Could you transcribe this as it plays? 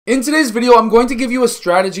In today's video, I'm going to give you a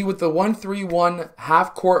strategy with the 1-3-1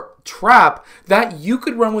 half-court trap that you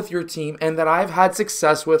could run with your team and that I've had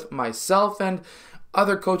success with myself, and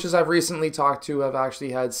other coaches I've recently talked to have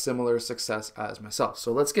actually had similar success as myself.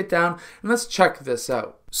 So let's get down and let's check this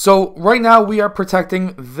out. So right now we are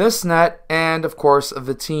protecting this net, and of course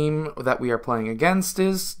the team that we are playing against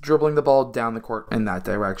is dribbling the ball down the court in that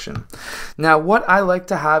direction. Now what I like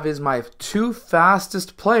to have is my two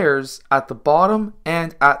fastest players at the bottom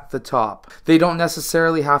and at the top. They don't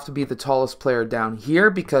necessarily have to be the tallest player down here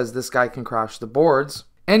because this guy can crash the boards.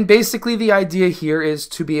 And basically the idea here is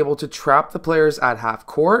to be able to trap the players at half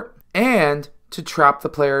court and to trap the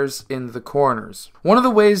players in the corners. One of the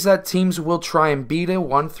ways that teams will try and beat a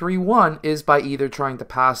 1-3-1 is by either trying to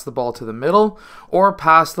pass the ball to the middle or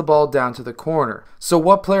pass the ball down to the corner. So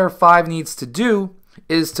what player 5 needs to do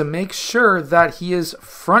is to make sure that he is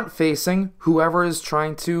front facing whoever is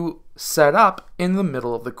trying to set up in the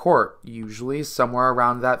middle of the court, usually somewhere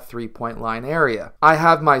around that 3-point line area. I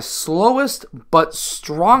have my slowest but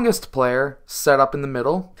strongest player set up in the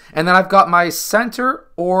middle, and then I've got my center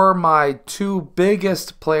or my two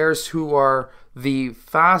biggest players who are the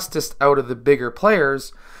fastest out of the bigger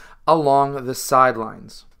players along the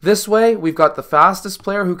sidelines. This way, we've got the fastest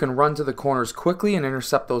player who can run to the corners quickly and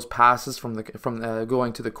intercept those passes from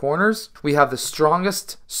going to the corners. We have the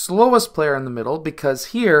strongest, slowest player in the middle because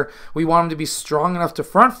here we want him to be strong enough to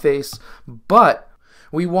front face, but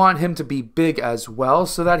we want him to be big as well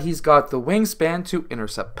so that he's got the wingspan to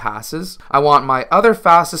intercept passes. I want my other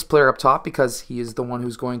fastest player up top because he is the one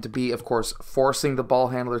who's going to be, of course, forcing the ball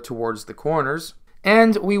handler towards the corners.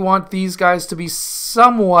 And we want these guys to be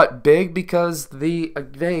somewhat big because they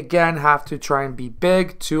again have to try and be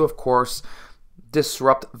big to, of course,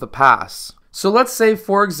 disrupt the pass. So let's say,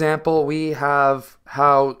 for example, we have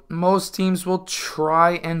how most teams will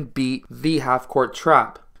try and beat the half-court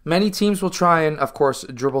trap. Many teams will try and, of course,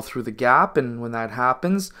 dribble through the gap, and when that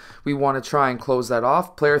happens, we want to try and close that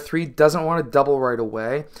off. Player 3 doesn't want to double right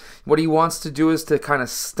away. What he wants to do is to kind of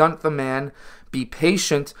stunt the man, be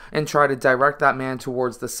patient, and try to direct that man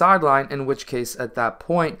towards the sideline, in which case, at that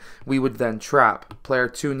point, we would then trap. Player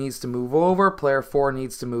 2 needs to move over, player 4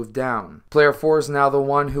 needs to move down. Player 4 is now the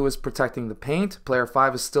one who is protecting the paint, player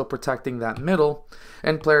 5 is still protecting that middle,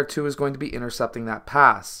 and player 2 is going to be intercepting that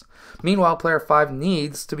pass. Meanwhile, player 5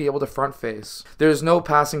 needs to be able to front face. There's no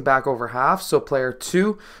passing back over half, so player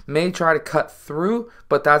 2 may try to cut through,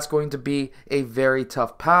 but that's going to be a very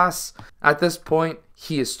tough pass. At this point,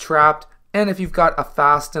 he is trapped, and if you've got a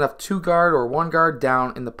fast enough 2-guard or 1-guard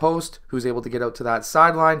down in the post who's able to get out to that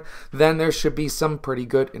sideline, then there should be some pretty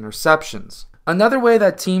good interceptions. Another way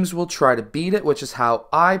that teams will try to beat it, which is how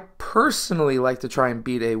I personally like to try and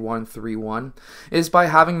beat a 1-3-1, is by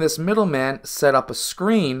having this middleman set up a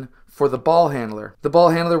screen for the ball handler. The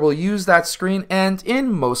ball handler will use that screen, and in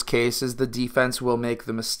most cases the defense will make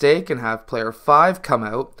the mistake and have player 5 come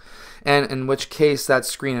out, and in which case that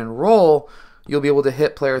screen and roll, you'll be able to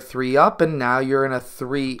hit player 3 up, and now you're in a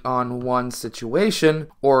 3-on-1 situation,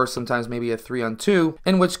 or sometimes maybe a 3-on-2,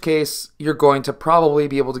 in which case you're going to probably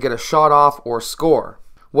be able to get a shot off or score.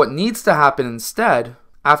 What needs to happen instead,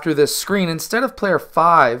 after this screen, instead of player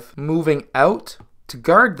 5 moving out to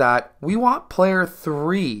guard that, we want player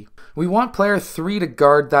 3. We want player 3 to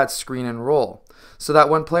guard that screen and roll, so that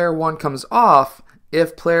when player 1 comes off,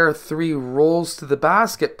 if player 3 rolls to the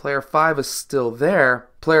basket, player 5 is still there.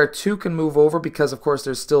 Player 2 can move over because, of course,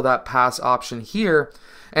 there's still that pass option here.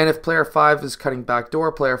 And if player 5 is cutting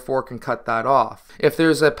backdoor, player 4 can cut that off. If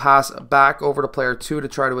there's a pass back over to player 2 to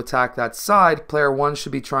try to attack that side, player 1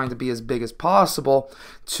 should be trying to be as big as possible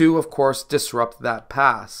to, of course, disrupt that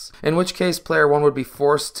pass. In which case, player 1 would be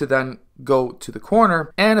forced to then go to the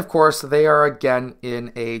corner. And, of course, they are again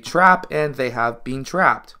in a trap, and they have been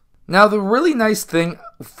trapped. Now, the really nice thing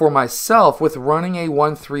for myself with running a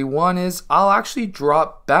 1-3-1 is I'll actually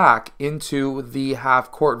drop back into the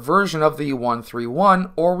half-court version of the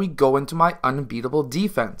 1-3-1, or we go into my unbeatable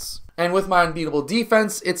defense. And with my unbeatable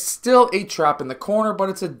defense, it's still a trap in the corner, but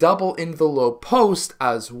it's a double in the low post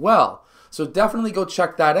as well. So definitely go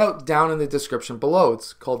check that out down in the description below.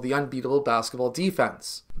 It's called the Unbeatable Basketball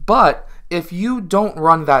Defense. But if you don't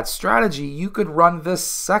run that strategy, you could run this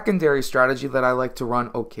secondary strategy that I like to run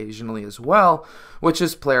occasionally as well, which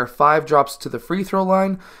is player 5 drops to the free throw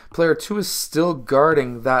line, player 2 is still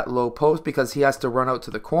guarding that low post because he has to run out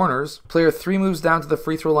to the corners, player 3 moves down to the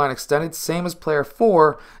free throw line extended, same as player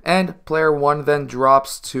 4, and player 1 then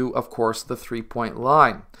drops to, of course, the 3-point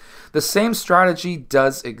line. The same strategy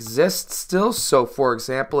does exist still, so for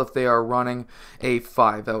example, if they are running a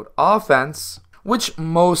 5-out offense, which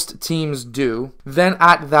most teams do, then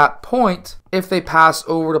at that point, if they pass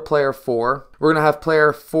over to player 4, we're going to have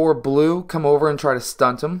player 4 blue come over and try to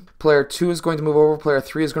stunt him. Player 2 is going to move over, player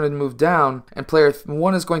 3 is going to move down, and player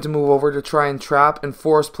 1 is going to move over to try and trap and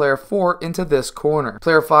force player 4 into this corner.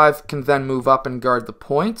 Player 5 can then move up and guard the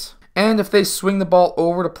point. And if they swing the ball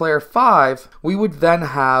over to player 5, we would then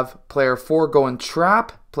have player 4 go and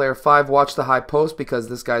trap, player 5 watch the high post because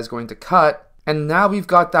this guy is going to cut, and now we've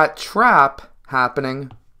got that trap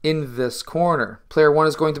happening in this corner. Player 1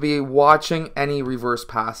 is going to be watching any reverse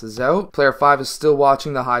passes out. Player 5 is still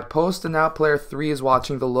watching the high post, and now player 3 is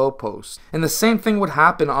watching the low post. And the same thing would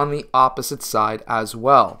happen on the opposite side as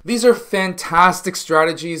well. These are fantastic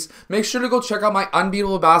strategies. Make sure to go check out my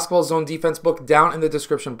Unbeatable Basketball Zone Defense book down in the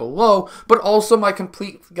description below, but also my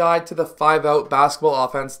complete guide to the 5-out basketball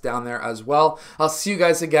offense down there as well. I'll see you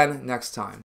guys again next time.